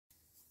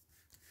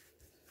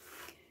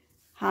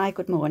Hi,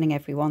 good morning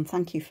everyone.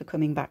 Thank you for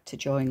coming back to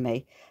join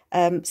me.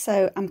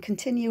 So I'm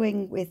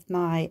continuing with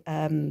my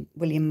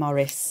William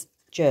Morris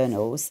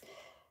journals,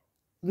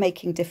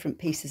 making different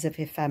pieces of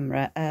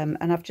ephemera, and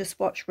I've just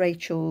watched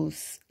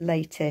Rachel's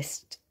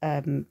latest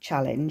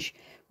challenge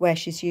where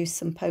she's used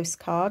some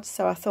postcards.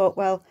 So I thought,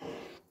 well,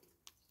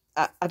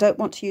 I don't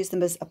want to use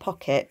them as a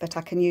pocket, but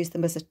I can use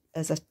them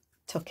as a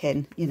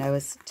tuck-in, you know,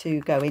 as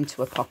to go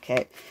into a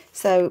pocket.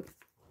 So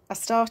I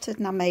started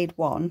and I made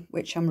one,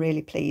 which I'm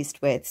really pleased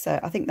with. So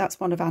I think that's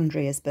one of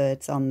Andrea's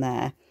birds on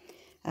there,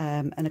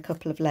 and a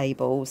couple of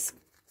labels.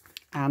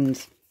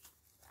 And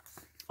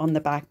on the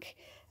back,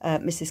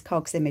 Mrs.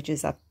 Cogg's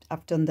images,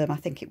 I've done them, I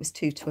think it was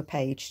 2 to a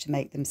page to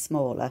make them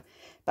smaller.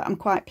 But I'm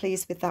quite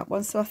pleased with that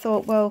one. So I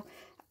thought, well,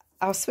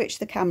 I'll switch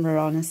the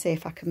camera on and see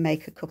if I can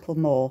make a couple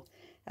more.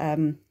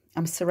 I'm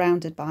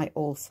surrounded by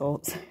all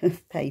sorts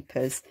of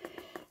papers.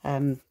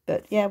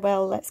 But yeah,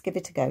 well, let's give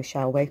it a go,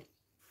 shall we?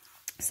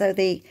 So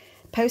the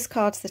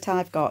postcards that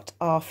I've got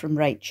are from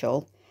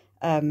Rachel.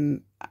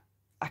 I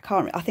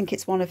think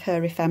it's one of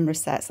her ephemera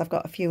sets. I've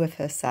got a few of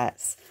her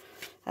sets.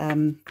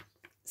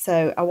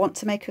 So I want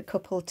to make a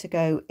couple to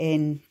go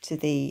into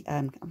the,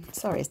 I'm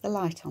sorry, is the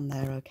light on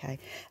there? Okay.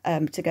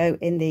 To go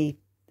in the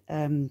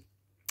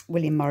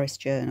William Morris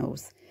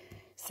journals.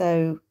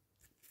 So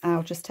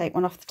I'll just take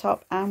one off the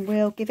top and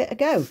we'll give it a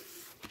go.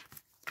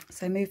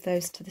 So move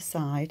those to the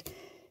side.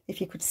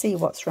 If you could see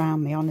what's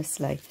round me,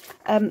 honestly.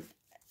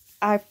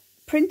 I've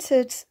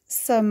printed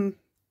some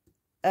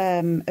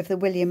of the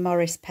William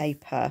Morris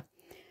paper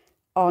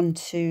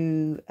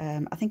onto,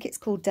 I think it's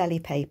called deli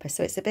paper.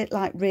 So it's a bit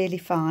like really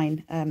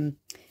fine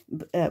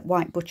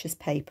white butcher's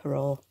paper,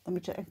 or let me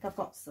check if I've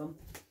got some.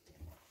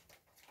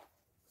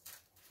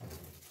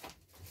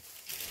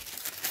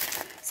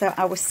 So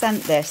I was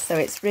sent this, so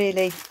it's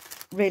really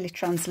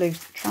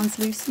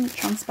translucent,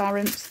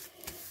 transparent.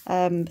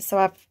 So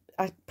I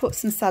put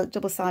some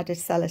double-sided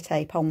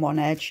sellotape on one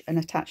edge and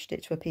attached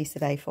it to a piece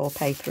of A4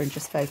 paper and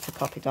just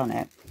photocopied on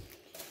it.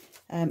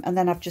 And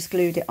then I've just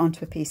glued it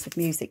onto a piece of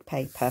music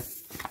paper.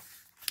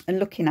 And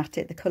looking at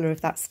it, the colour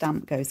of that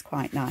stamp goes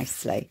quite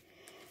nicely.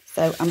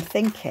 So I'm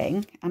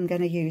thinking I'm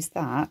going to use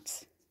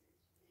that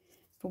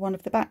for one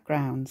of the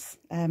backgrounds.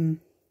 Again,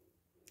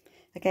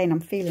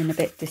 I'm feeling a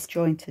bit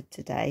disjointed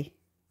today,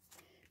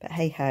 but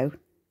hey-ho.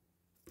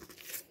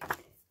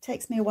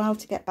 Takes me a while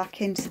to get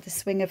back into the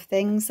swing of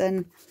things,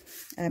 and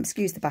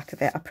excuse the back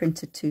of it, I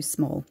printed too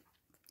small,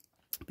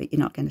 but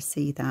you're not going to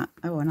see that.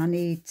 Oh, and I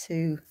need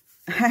to,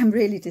 I'm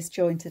really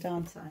disjointed,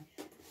 aren't I?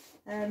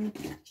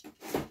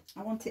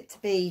 I want it to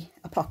be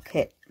a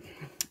pocket.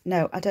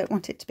 No, I don't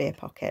want it to be a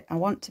pocket. I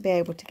want to be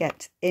able to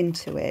get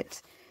into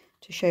it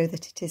to show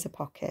that it is a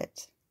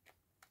pocket.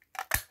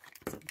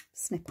 So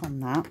snip on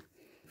that.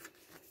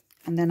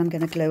 And then I'm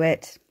going to glue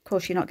it. Of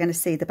course, you're not going to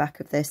see the back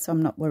of this, so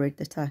I'm not worried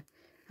that I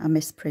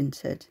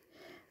misprinted.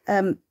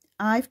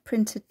 I've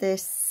printed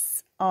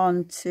this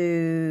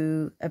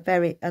onto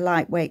a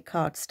lightweight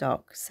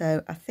cardstock,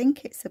 so I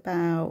think it's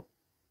about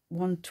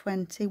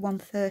 120,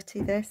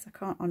 130 this. I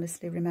can't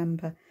honestly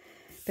remember,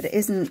 but it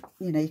isn't,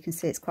 you know, you can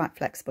see it's quite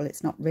flexible.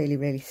 It's not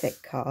really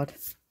thick card.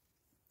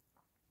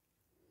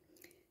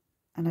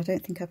 And I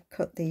don't think I've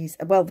cut these.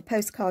 Well, the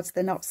postcards,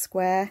 they're not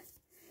square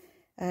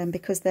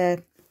because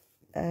they're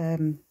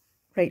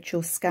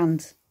Rachel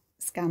scanned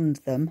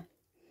them.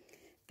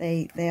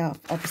 They are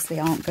obviously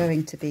aren't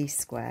going to be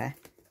square.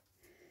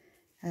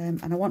 And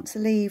I want to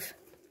leave,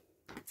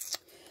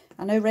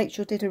 I know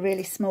Rachel did a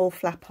really small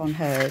flap on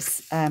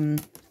hers,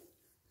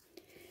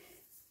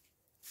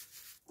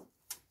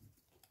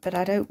 but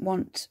I don't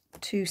want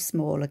too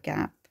small a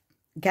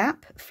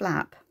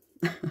flap.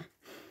 And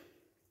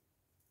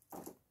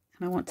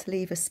I want to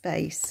leave a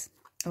space.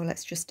 Oh,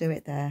 let's just do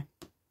it there.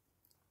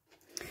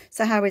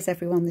 So how is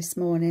everyone this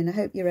morning? I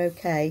hope you're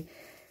okay.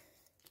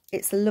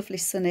 It's a lovely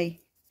sunny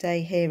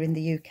day here in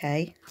the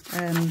UK.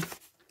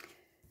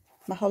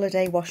 My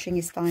holiday washing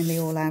is finally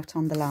all out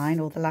on the line,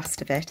 or the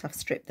last of it. I've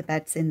stripped the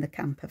beds in the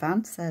camper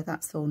van, so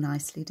that's all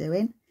nicely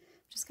doing.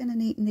 Just going to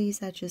neaten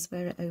these edges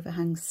where it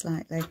overhangs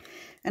slightly.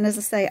 And as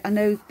I say, I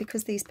know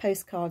because these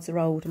postcards are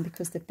old and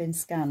because they've been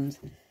scanned,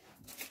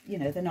 you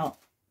know, they're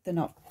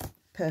not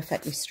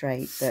perfectly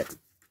straight, but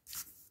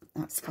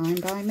that's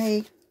fine by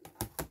me.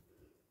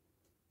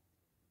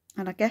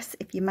 And I guess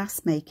if you're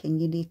mass making,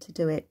 you need to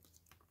do it.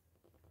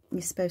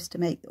 You're supposed to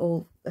make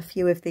a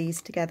few of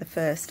these together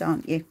first,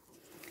 aren't you?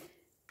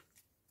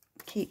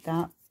 Keep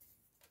that.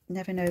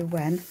 Never know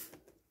when.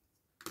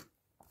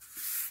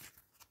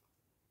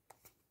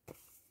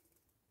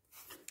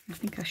 I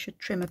think I should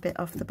trim a bit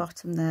off the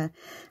bottom there.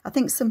 I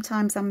think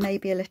sometimes I'm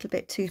maybe a little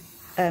bit too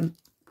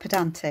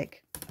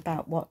pedantic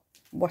about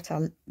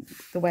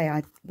the way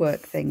I work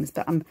things,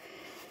 but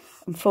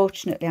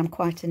unfortunately I'm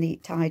quite a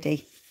neat,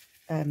 tidy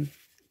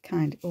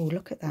kind. Oh,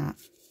 look at that.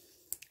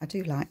 I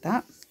do like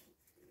that.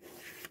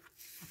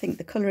 I think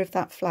the colour of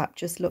that flap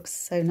just looks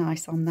so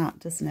nice on that,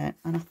 doesn't it?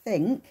 And I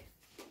think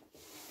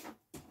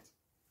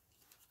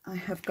I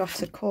have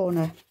got a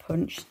corner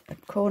punch.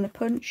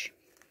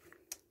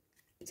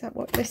 Is that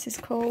what this is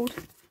called?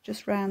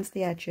 just rounds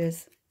the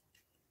edges.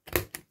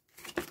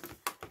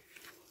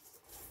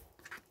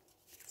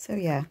 So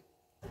yeah,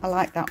 I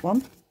like that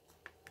one.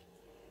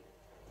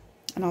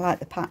 And I like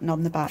the pattern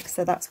on the back.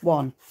 So that's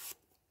one.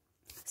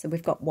 So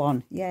we've got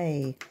one.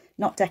 Yay.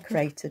 Not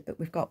decorated, but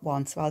we've got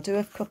one. So I'll do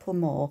a couple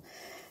more.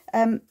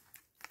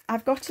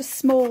 I've got a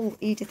small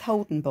Edith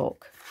Holden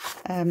book.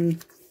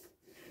 And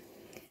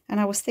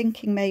I was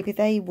thinking maybe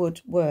they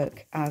would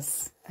work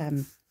as...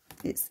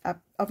 I've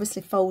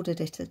obviously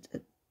folded it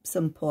at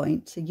some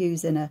point to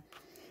use in a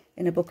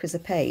book as a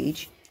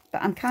page.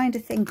 But I'm kind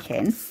of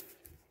thinking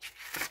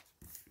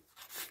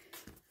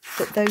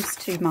that those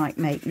two might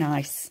make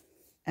nice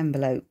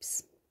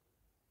envelopes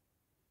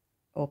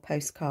or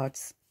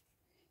postcards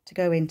to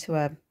go into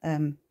a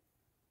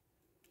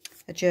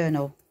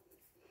journal.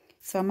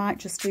 So I might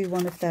just do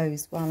one of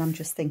those while I'm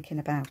just thinking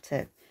about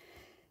it.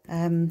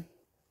 And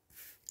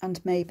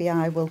maybe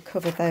I will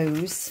cover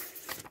those.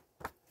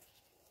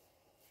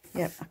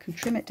 Yep, I can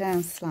trim it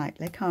down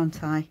slightly,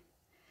 can't I?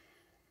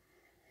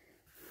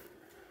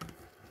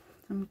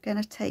 I'm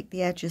going to take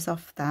the edges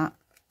off that.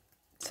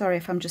 Sorry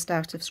if I'm just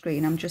out of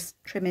screen. I'm just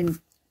trimming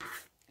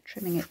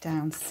it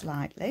down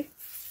slightly.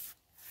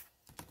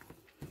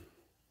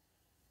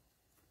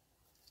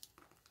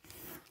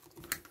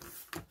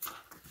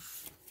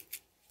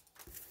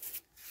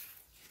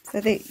 So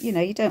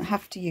you don't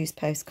have to use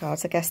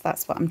postcards. I guess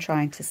that's what I'm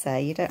trying to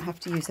say. You don't have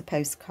to use a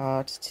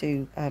postcard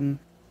to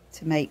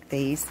make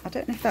these. I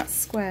don't know if that's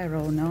square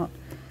or not.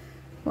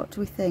 What do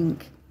we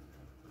think?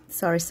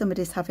 Sorry,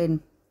 somebody's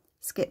having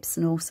skips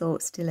and all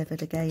sorts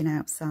delivered again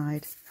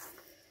outside.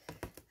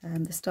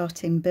 They're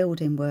starting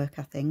building work,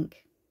 I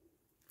think.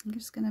 I'm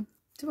just going to...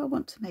 Do I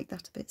want to make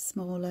that a bit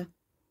smaller?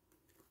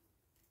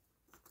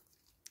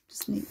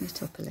 Just neaten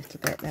it up a little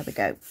bit. There we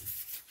go.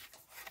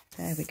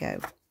 There we go.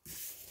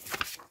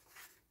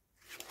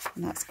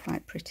 And that's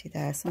quite pretty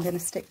there. So I'm going to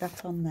stick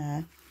that on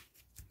there.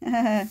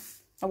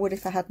 I would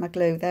if I had my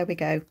glue. There we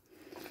go.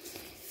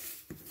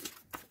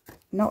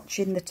 Notch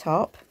in the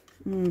top.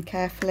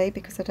 Carefully,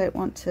 because I don't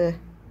want to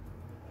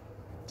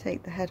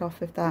take the head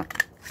off of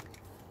that.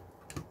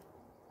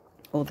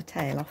 Or the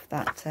tail off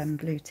that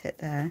blue tit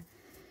there.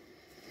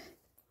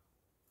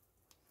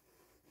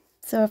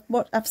 So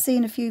I've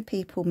seen a few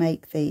people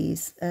make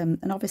these,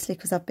 and obviously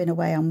because I've been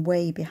away, I'm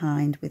way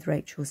behind with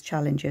Rachel's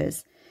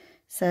challenges.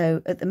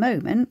 So at the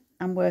moment,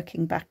 I'm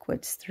working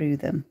backwards through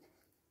them.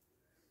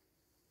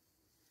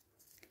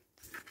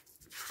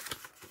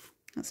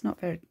 That's not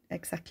very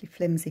exactly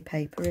flimsy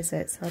paper, is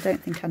it? So I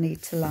don't think I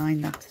need to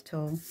line that at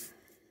all.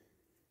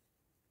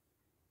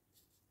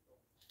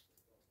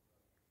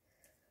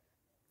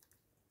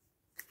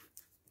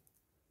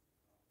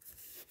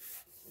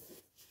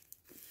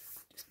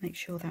 Just make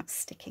sure that's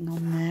sticking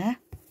on there.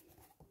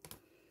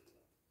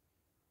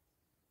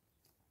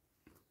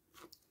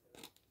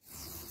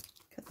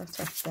 That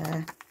off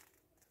there.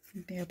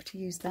 You'll be able to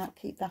use that,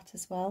 keep that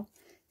as well.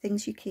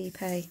 Things you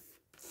keep, eh?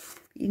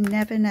 You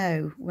never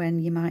know when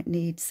you might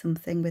need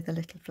something with a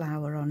little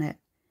flower on it.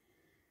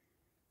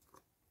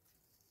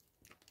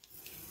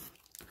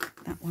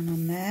 That one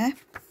on there.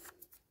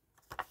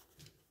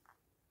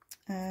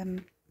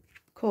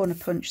 Corner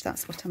punch,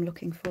 that's what I'm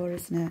looking for,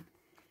 isn't it?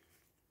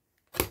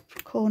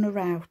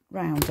 Corner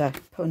rounder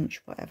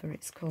punch, whatever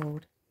it's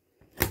called.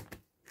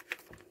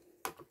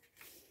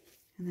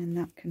 And then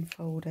that can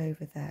fold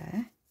over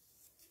there.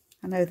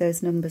 I know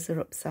those numbers are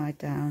upside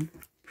down.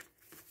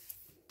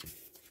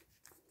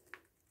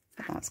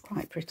 But that's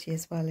quite pretty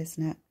as well,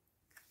 isn't it?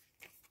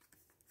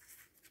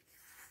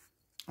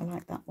 I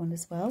like that one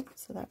as well.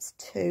 So that's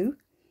 2.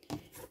 I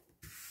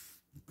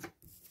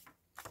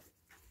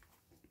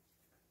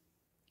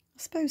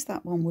suppose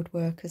that one would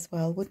work as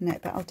well, wouldn't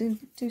it? But I'll do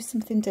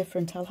something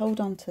different. I'll hold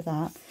on to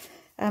that.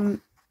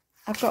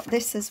 I've got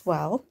this as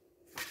well.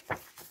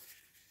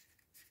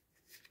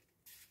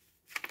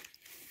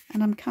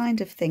 And I'm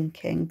kind of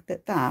thinking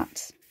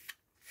that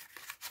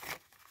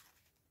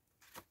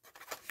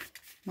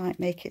might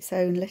make its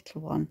own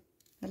little one,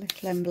 a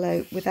little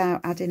envelope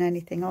without adding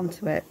anything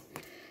onto it.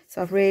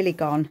 So I've really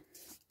gone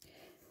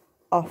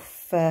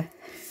off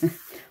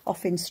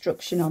off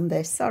instruction on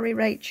this. Sorry,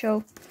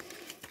 Rachel.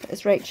 But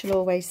as Rachel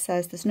always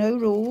says, there's no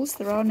rules.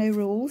 There are no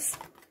rules.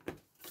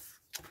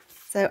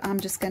 So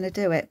I'm just going to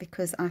do it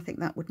because I think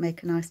that would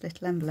make a nice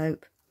little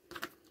envelope.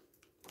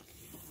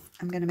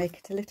 I'm going to make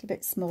it a little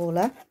bit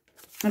smaller.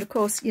 And of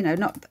course,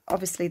 not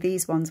obviously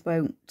these ones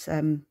won't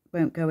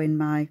go in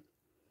my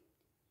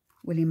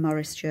William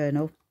Morris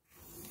journal,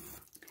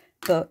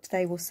 but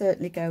they will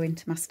certainly go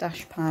into my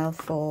stash pile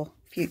for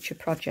future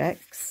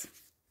projects.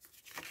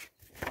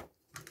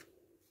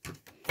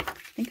 I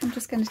think I'm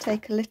just going to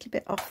take a little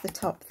bit off the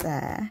top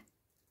there.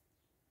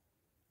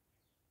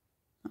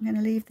 I'm going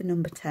to leave the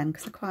number 10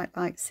 because I quite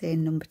like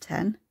seeing number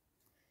 10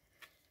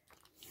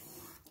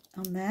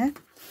 on there.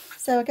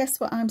 So I guess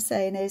what I'm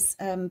saying is,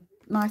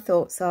 my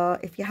thoughts are,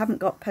 if you haven't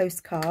got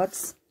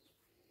postcards,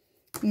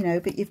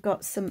 but you've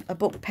got a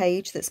book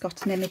page that's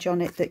got an image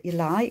on it that you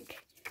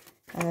like,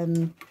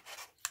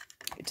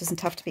 It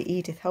doesn't have to be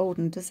Edith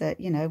Holden, does it?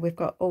 You know, we've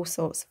got all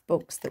sorts of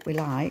books that we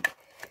like.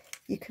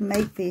 You can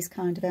make these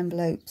kind of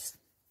envelopes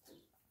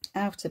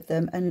out of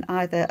them, and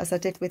either, as I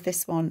did with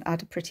this one,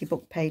 add a pretty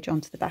book page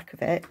onto the back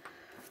of it,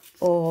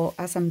 or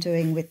as I'm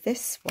doing with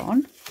this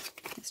one,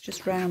 let's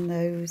just round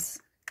those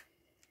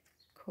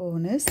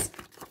corners.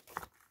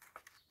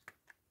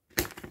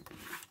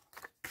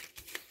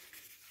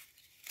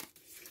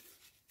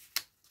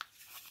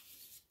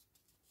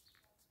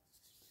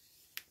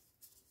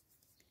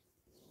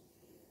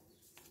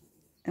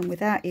 And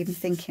without even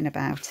thinking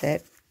about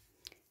it,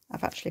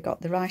 I've actually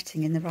got the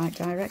writing in the right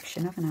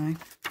direction, haven't I?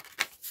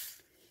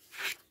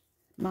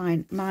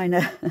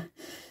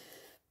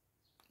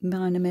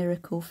 Minor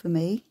miracle for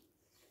me.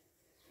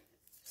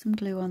 Some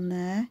glue on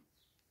there.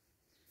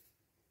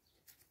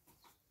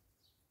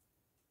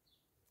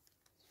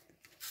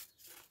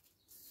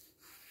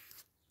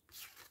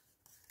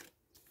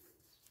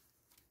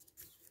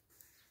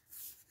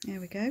 There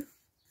we go.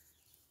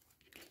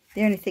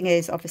 The only thing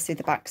is, obviously,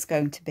 the back's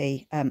going to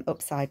be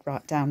upside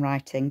down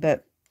writing,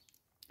 but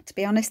to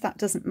be honest, that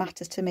doesn't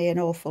matter to me an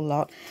awful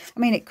lot. I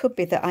mean, it could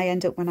be that I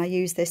end up, when I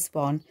use this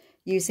one,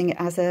 using it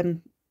as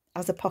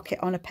a pocket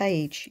on a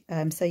page,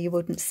 so you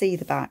wouldn't see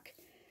the back.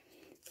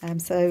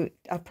 So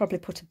I'd probably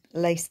put a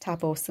lace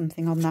tab or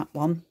something on that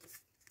one,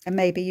 and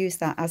maybe use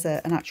that as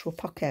an actual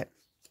pocket.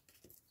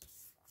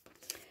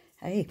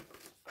 Hey,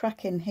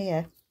 cracking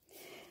here.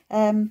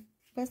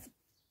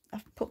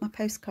 I've put my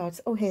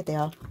postcards. Oh, here they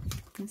are.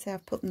 Let's see,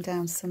 I've put them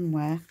down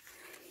somewhere.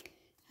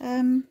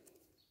 So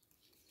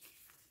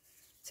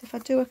if I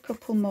do a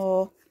couple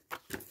more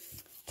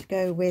to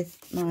go with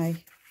my,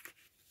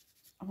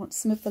 I want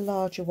some of the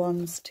larger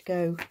ones to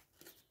go.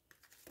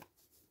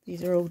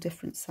 These are all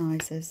different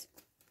sizes.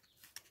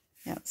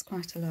 Yeah, it's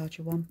quite a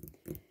larger one.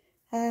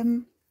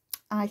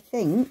 I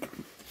think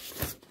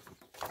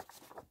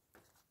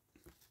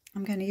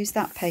I'm going to use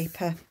that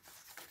paper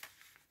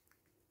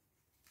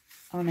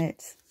on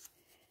it,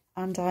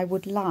 and I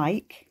would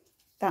like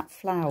that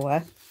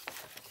flower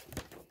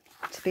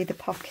to be the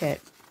pocket.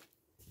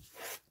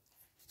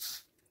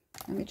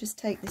 Let me just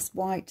take this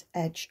white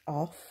edge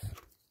off.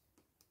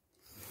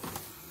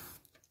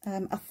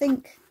 I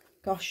think,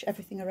 gosh,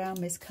 everything around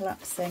me is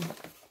collapsing.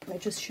 Let me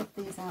just shove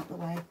these out the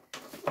way.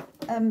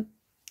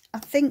 I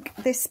think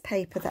this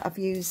paper that I've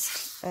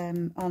used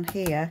on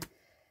here,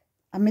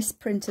 I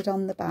misprinted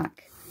on the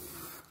back,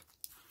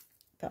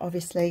 but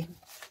obviously,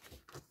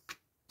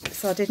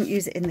 so I didn't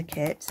use it in the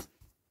kit.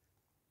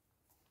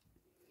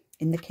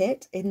 In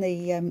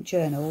the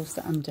journals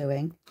that I'm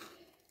doing.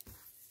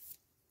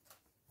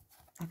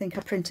 I think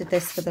I printed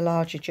this for the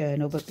larger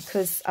journal, but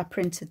because I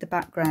printed the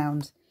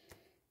background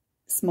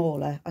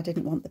smaller, I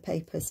didn't want the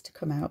papers to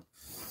come out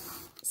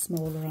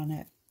smaller on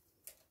it.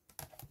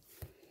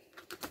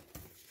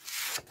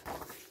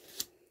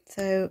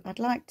 So I'd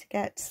like to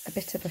get a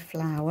bit of a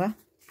flower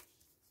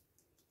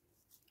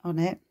on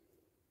it.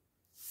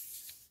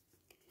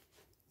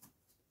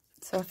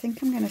 So I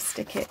think I'm going to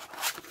stick it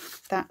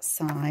that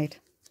side.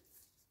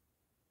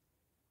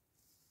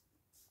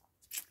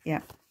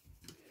 Yeah.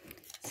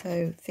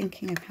 So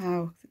thinking of how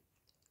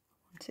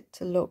I want it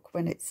to look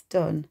when it's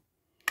done.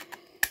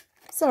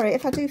 Sorry,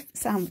 if I do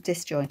sound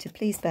disjointed,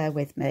 please bear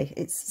with me.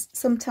 It's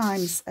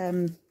sometimes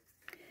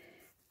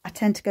I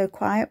tend to go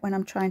quiet when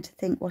I'm trying to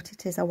think what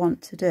it is I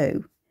want to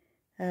do.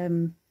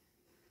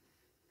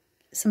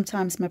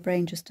 Sometimes my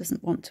brain just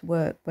doesn't want to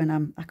work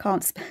when I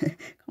can't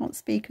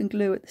speak and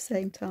glue at the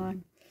same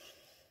time.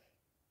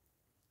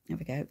 There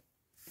we go.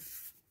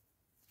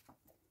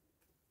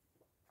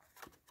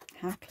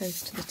 How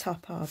close to the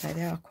top are they?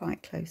 They are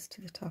quite close to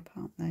the top,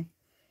 aren't they?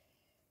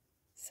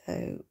 So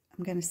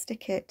I'm going to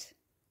stick it.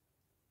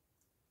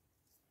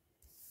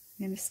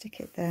 I'm going to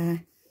stick it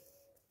there.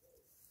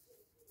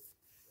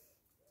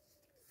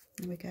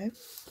 There we go.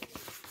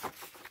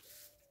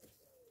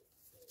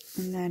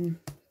 And then,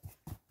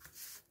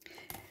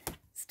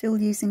 still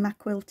using my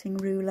quilting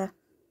ruler.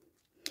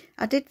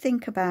 I did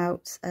think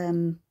about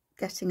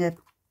getting a,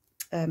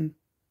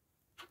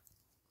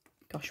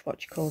 gosh, what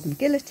do you call them?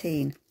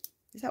 Guillotine.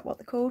 Is that what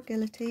they're called?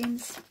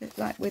 Guillotines?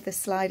 Like with a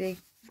slidey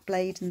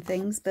blade and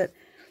things, but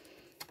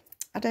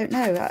I don't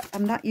know.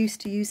 I'm not used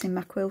to using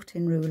my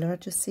quilting ruler. I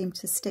just seem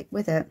to stick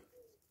with it.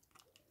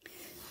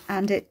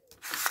 And it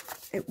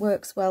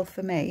works well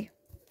for me.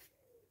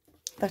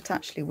 That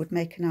actually would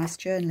make a nice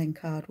journaling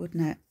card,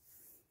 wouldn't it?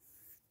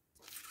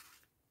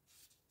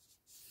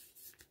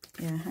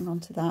 Yeah, hang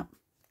on to that,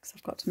 because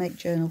I've got to make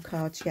journal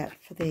cards yet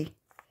for the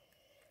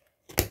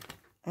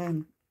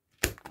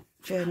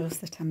journals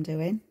that I'm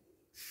doing.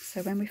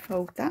 So when we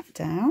fold that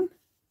down,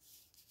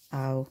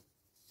 oh,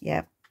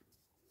 yep.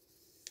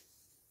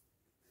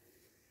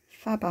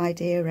 Fab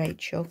idea,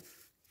 Rachel.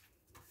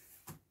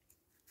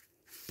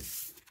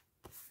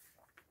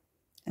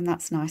 And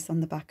that's nice on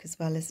the back as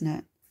well, isn't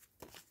it?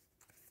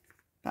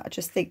 But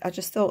I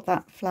just thought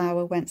that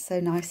flower went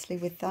so nicely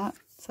with that.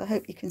 So I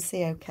hope you can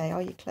see okay.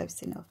 Are you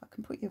close enough? I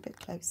can put you a bit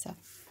closer.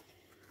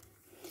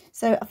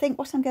 So I think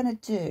what I'm going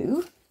to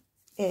do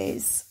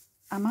is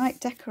I might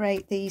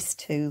decorate these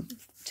two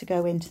to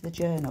go into the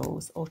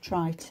journals, or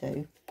try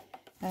to.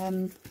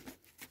 But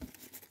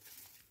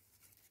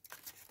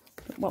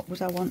what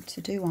would I want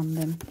to do on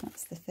them?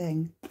 That's the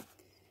thing.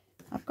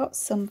 I've got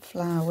some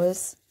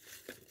flowers.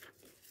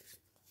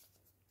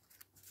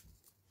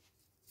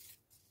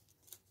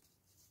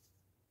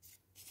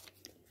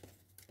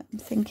 I'm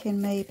thinking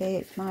maybe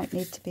it might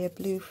need to be a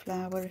blue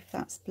flower, if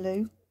that's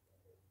blue.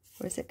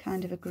 Or is it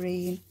kind of a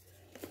green?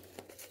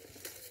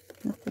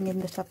 Nothing in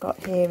that I've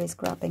got here is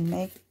grabbing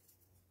me.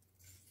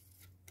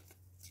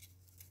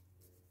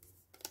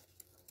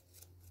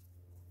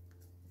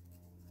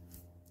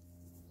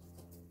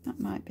 That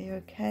might be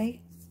okay.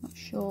 Not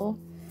sure.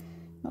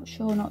 Not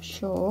sure, not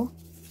sure.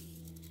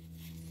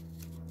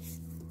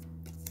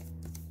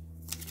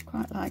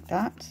 Quite like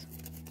that.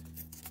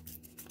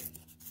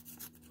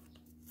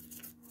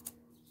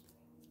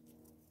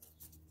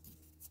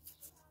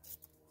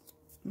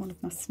 One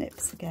of my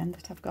snips again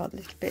that I've got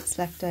little bits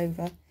left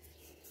over.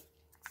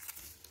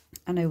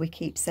 I know we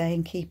keep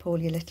saying keep all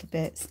your little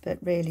bits, but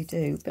really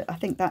do. But I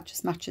think that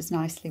just matches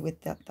nicely with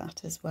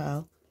that as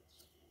well.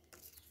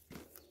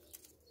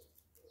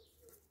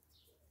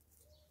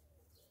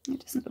 It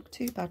doesn't look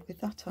too bad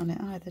with that on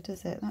it either,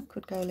 does it? That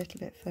could go a little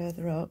bit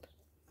further up.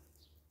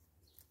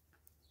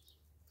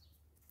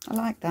 I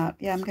like that.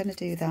 Yeah, I'm going to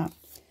do that.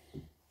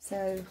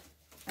 So,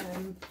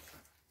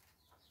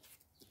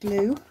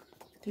 glue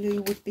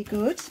would be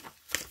good.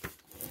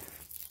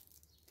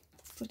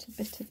 Put a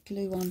bit of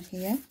glue on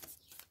here.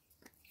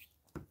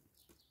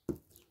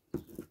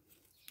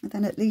 And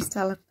then at least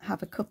I'll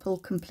have a couple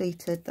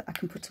completed that I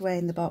can put away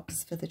in the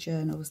box for the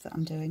journals that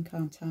I'm doing,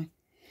 can't I?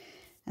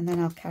 And then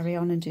I'll carry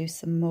on and do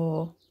some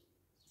more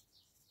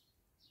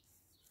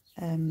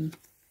to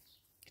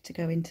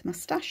go into my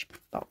stash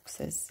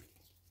boxes.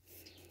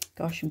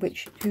 Gosh, and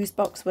whose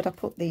box would I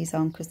put these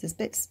on? Because there's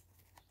bits,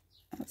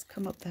 let's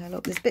come up there,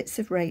 look, there's bits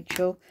of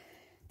Rachel,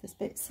 there's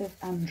bits of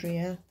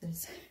Andrea,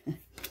 there's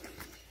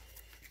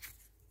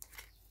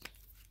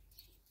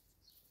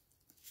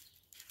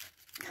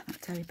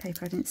that deli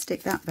paper, I didn't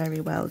stick that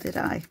very well, did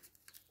I?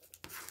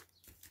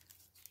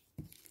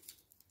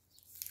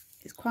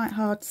 It's quite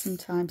hard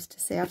sometimes to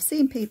see. I've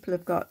seen people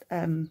have got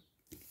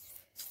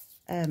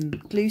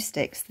glue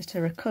sticks that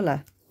are a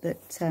colour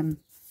that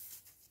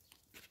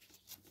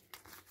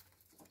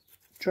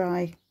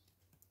dry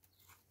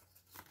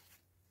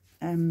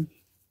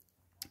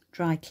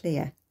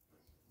clear.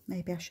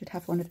 Maybe I should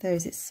have one of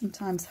those. It's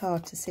sometimes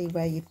hard to see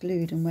where you've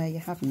glued and where you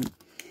haven't.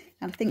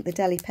 And I think the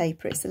deli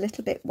paper, it's a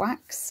little bit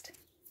waxed.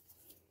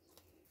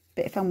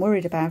 But if I'm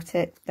worried about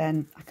it,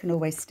 then I can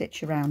always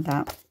stitch around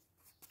that.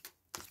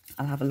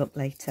 I'll have a look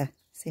later,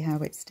 see how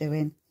it's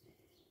doing.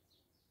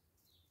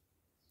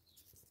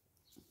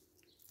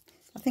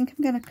 I think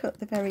I'm going to cut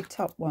the very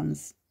top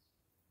ones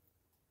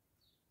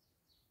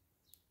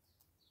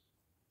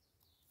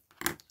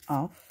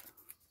off.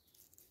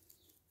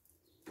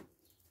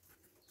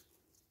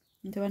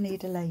 And do I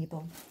need a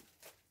label?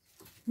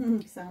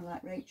 Sound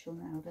like Rachel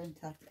now, don't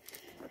I?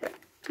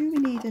 Do we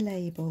need a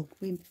label?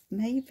 We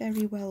may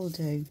very well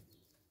do.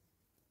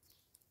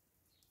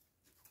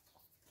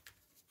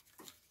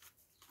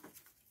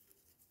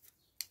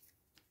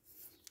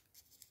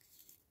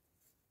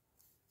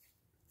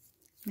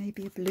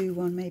 Maybe a blue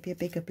one, maybe a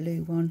bigger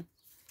blue one.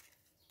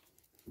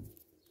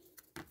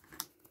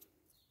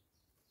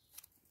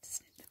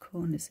 Snip the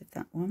corners of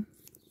that one.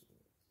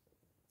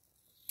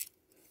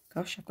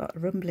 Gosh, I've got a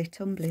rumbly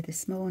tumbly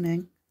this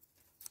morning.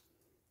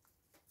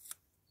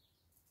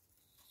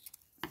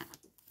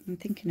 I'm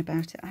thinking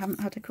about it. I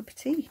haven't had a cup of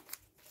tea.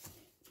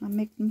 My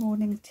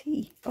mid-morning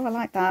tea. Oh, I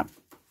like that.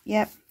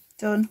 Yep,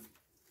 done.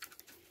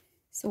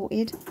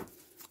 Sorted.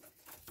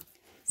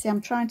 See,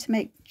 I'm trying to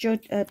make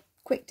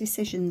quick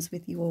decisions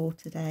with you all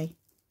today.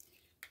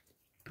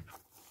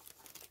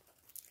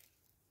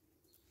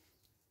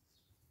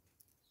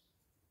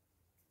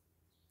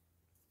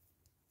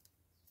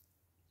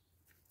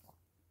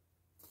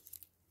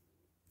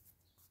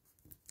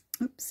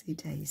 Oopsie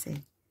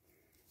daisy.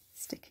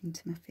 Sticking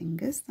to my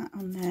fingers, that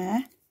on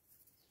there.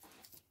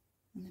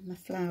 And then my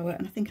flower,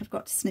 and I think I've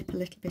got to snip a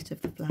little bit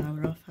of the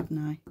flower off, haven't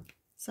I?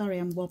 Sorry,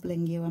 I'm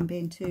wobbling you. I'm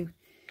being too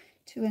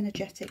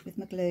energetic with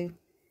my glue.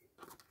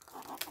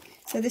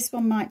 So this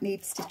one might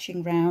need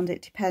stitching round.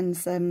 It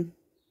depends when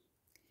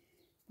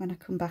I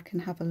come back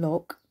and have a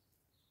look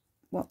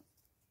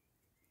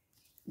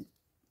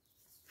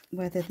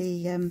whether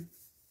the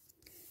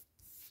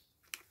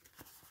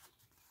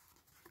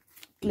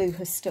glue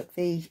has stuck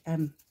the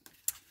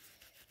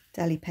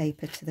deli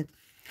paper to the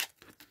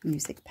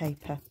music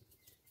paper.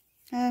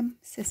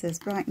 Scissors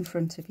right in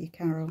front of you,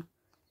 Carol.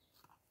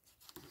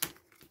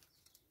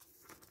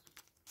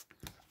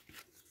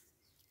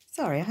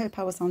 Sorry, I hope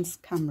I was on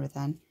camera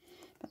then.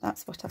 But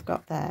that's what I've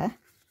got there.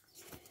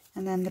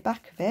 And then the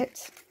back of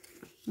it,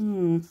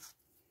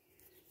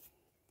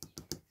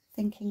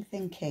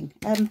 thinking.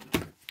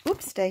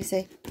 Oops,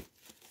 Daisy.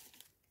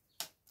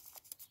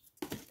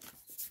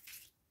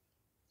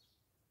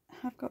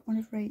 I've got one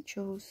of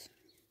Rachel's.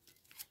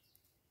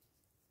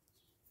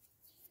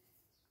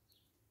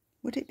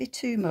 Would it be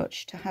too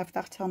much to have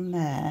that on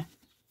there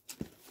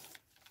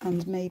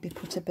and maybe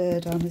put a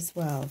bird on as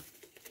well?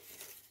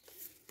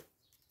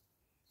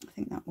 I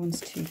think that one's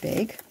too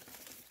big.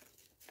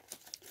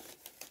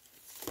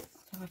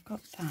 Although I've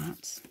got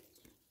that.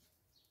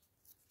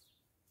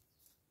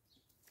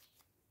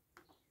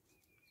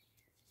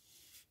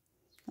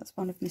 That's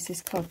one of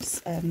Mrs.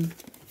 Codd's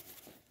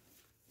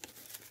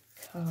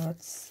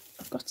cards.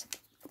 I've got,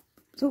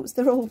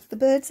 oh, the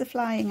birds are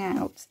flying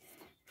out.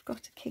 I've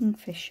got a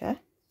kingfisher.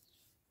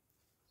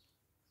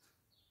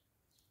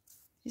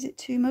 Is it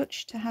too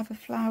much to have a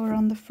flower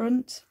on the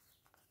front?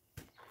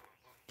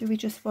 Do we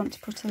just want to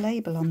put a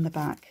label on the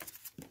back?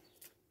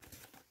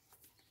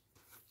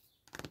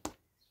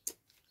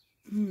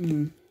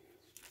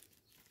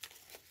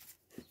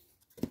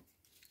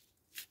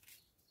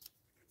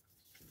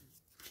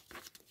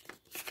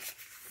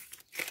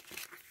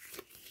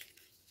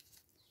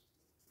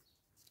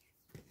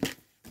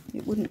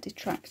 It wouldn't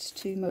detract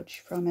too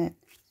much from it.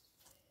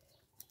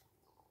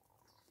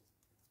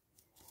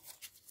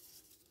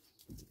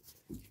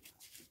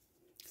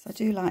 So I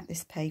do like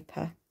this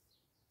paper.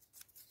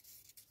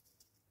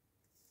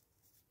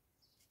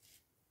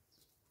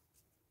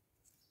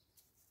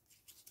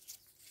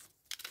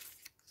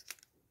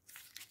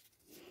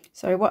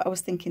 Sorry, what I was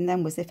thinking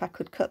then was if I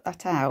could cut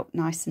that out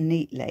nice and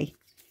neatly,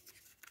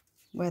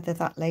 whether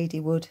that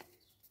lady would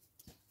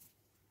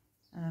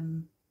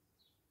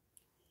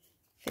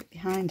fit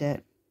behind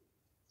it.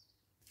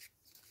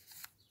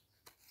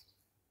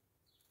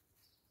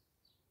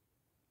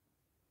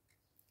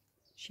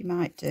 She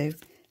might do.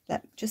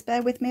 Just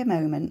bear with me a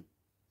moment.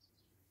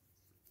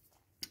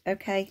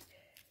 Okay,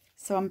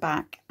 so I'm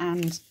back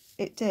and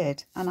it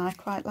did, and I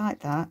quite like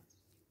that.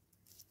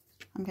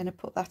 I'm going to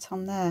put that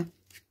on there.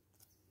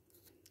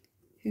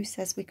 Who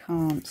says we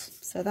can't?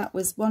 So that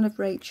was one of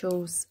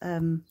Rachel's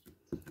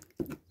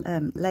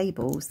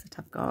labels that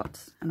I've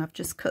got, and I've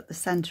just cut the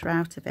centre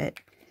out of it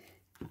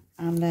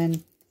and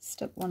then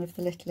stuck one of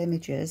the little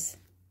images.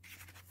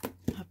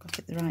 I've got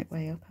it the right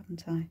way up,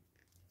 haven't I?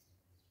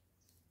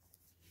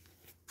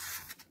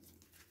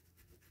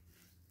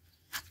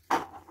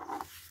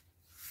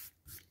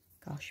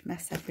 Gosh,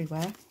 mess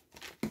everywhere.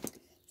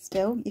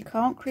 Still, you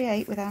can't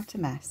create without a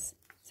mess.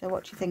 So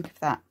what do you think of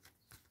that?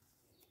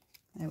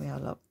 There we are,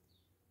 look.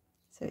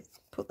 So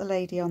it's put the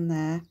lady on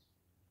there,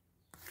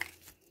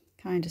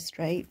 kind of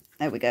straight.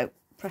 There we go.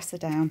 Press her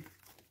down.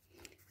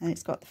 And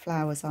it's got the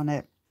flowers on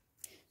it.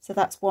 So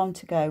that's one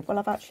to go. Well,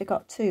 I've actually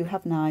got two,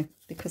 haven't I?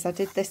 Because I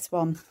did this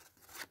one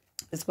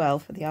as well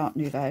for the Art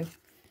Nouveau.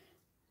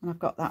 And I've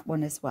got that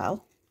one as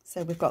well.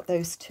 So we've got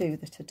those two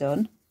that are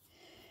done.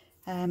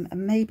 And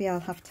maybe I'll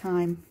have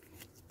time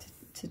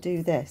to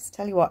do this.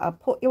 Tell you what, I'll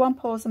put you on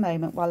pause a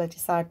moment while I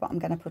decide what I'm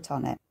going to put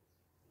on it.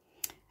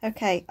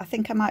 Okay, I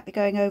think I might be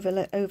going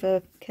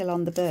overkill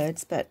on the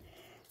birds, but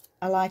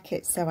I like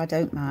it, so I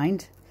don't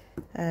mind.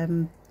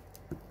 I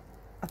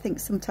think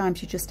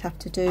sometimes you just have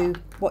to do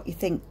what you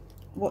think,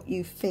 what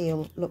you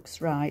feel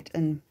looks right,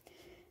 and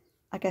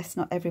I guess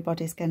not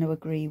everybody's going to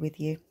agree with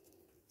you.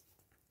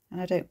 And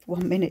I don't for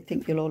 1 minute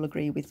think you'll all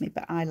agree with me,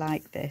 but I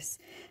like this.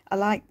 I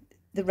like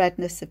the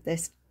redness of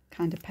this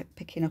kind of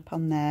picking up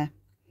on there,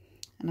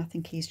 and I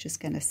think he's just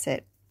going to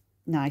sit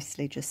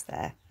nicely just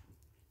there.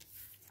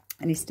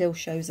 And he still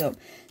shows up.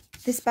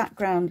 This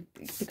background,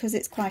 because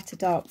it's quite a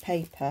dark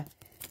paper,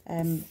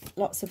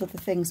 lots of other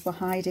things were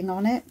hiding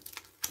on it.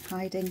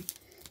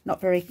 Not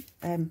very,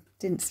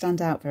 didn't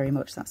stand out very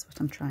much, that's what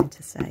I'm trying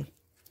to say.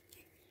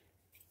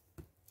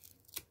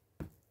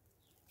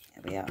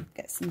 There we are,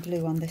 get some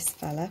glue on this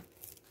fella.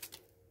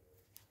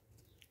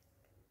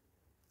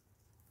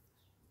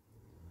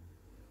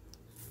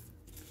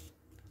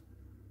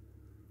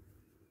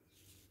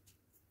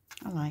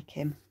 I like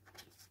him.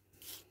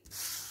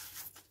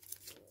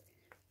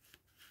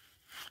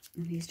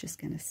 And he's just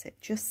going to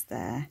sit just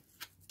there.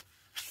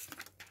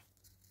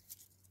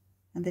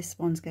 And this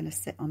one's going to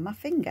sit on my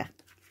finger.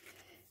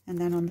 And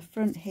then on the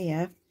front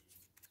here,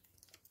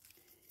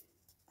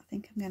 I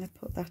think I'm going to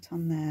put that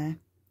on there.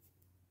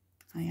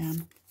 I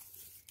am.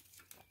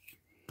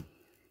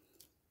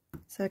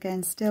 So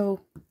again,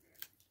 still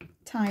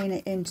tying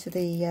it into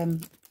the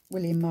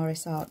William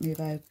Morris Art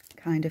Nouveau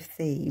kind of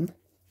theme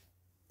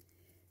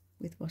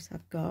with what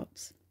I've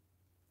got.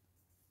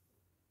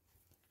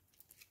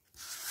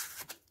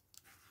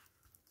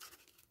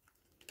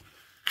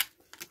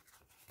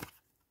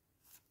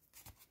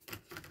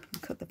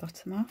 Cut the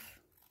bottom off.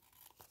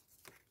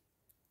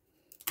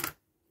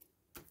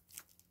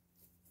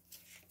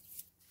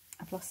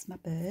 I've lost my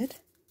bird,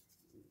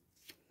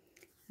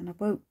 and I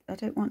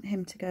don't want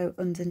him to go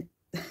under.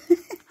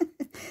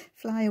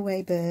 Fly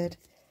away, bird.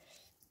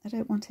 I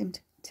don't want him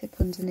to tip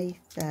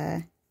underneath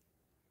there,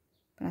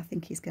 but I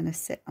think he's going to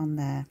sit on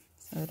there.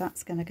 So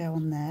that's going to go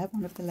on there,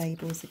 one of the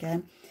labels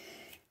again.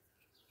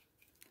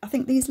 I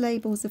think these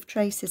labels of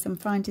traces, I'm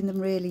finding them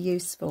really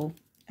useful.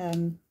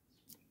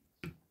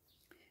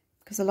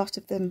 Because a lot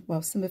of them,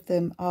 well, some of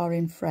them are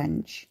in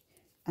French,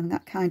 and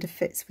that kind of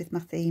fits with my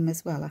theme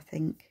as well, I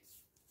think.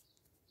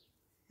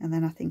 And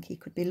then I think he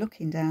could be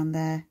looking down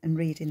there and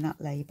reading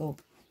that label.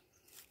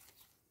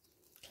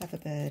 Clever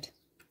bird.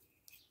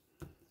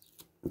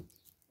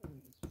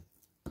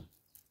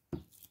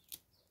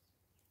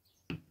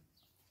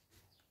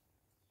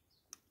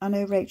 I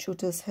know Rachel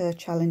does her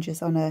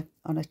challenges on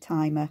a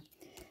timer.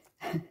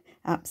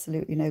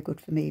 Absolutely no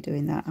good for me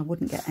doing that. I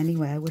wouldn't get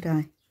anywhere, would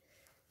I?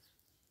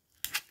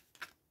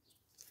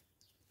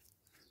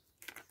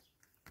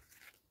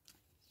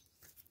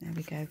 There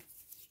we go.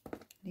 I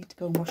need to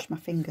go and wash my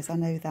fingers, I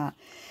know that.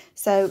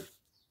 So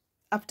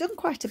I've done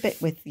quite a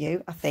bit with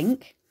you, I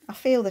think. I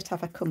feel that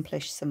I've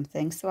accomplished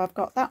something. So I've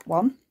got that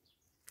one.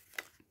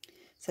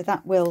 So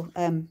that will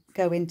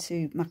go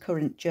into my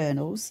current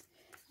journals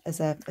as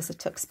a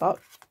tuck spot,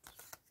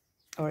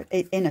 or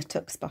in a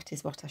tuck spot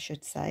is what I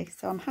should say.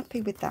 So I'm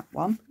happy with that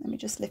one. Let me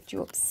just lift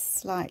you up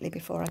slightly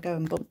before I go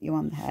and bump you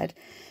on the head.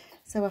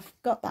 So I've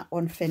got that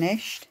one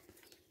finished.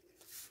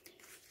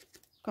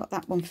 Got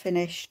that one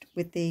finished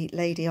with the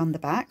lady on the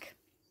back.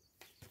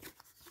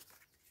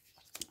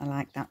 I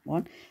like that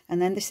one.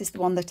 And then this is the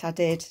one that I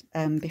did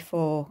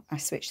before I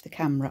switched the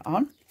camera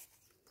on.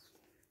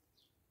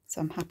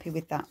 So I'm happy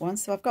with that one.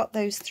 So I've got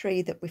those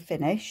three that we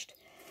finished.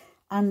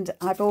 And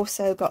I've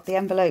also got the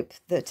envelope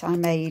that I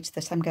made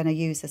that I'm going to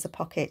use as a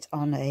pocket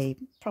on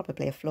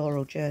probably a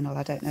floral journal.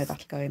 I don't know,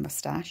 that'll go in my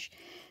stash.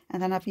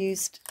 And then I've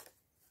used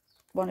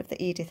one of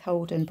the Edith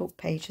Holden book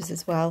pages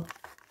as well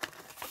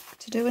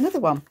to do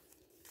another one.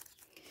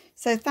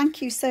 So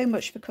thank you so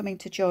much for coming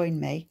to join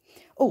me.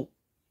 Oh,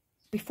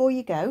 before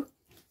you go,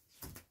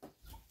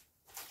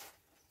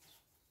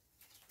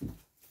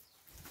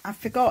 I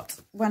forgot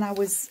when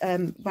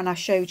I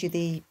showed you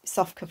the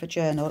soft cover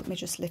journal. Let me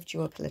just lift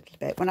you up a little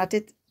bit. When I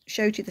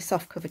showed you the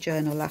soft cover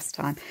journal last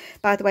time,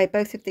 by the way,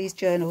 both of these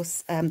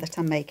journals that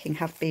I'm making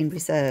have been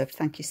reserved.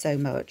 Thank you so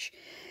much.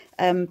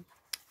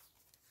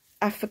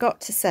 I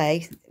forgot to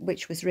say,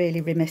 which was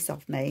really remiss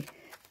of me,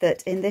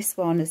 that in this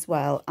one as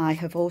well, I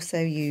have also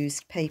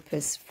used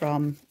papers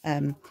from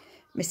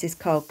Mrs.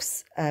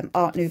 Cogg's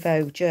Art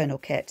Nouveau journal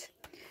kit.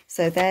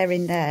 So they're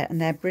in there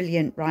and they're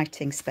brilliant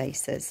writing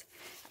spacers.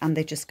 And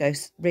they just go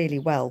really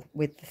well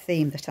with the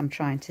theme that I'm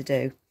trying to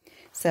do.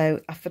 So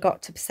I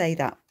forgot to say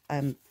that.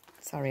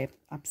 Sorry,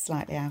 I'm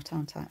slightly out,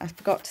 aren't I? I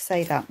forgot to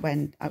say that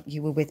when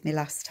you were with me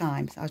last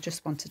time. So I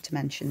just wanted to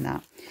mention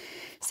that.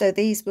 So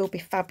these will be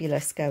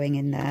fabulous going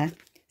in there.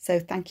 So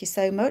thank you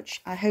so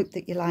much. I hope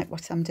that you like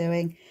what I'm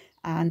doing.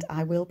 And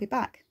I will be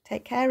back.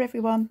 Take care,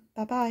 everyone.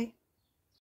 Bye-bye.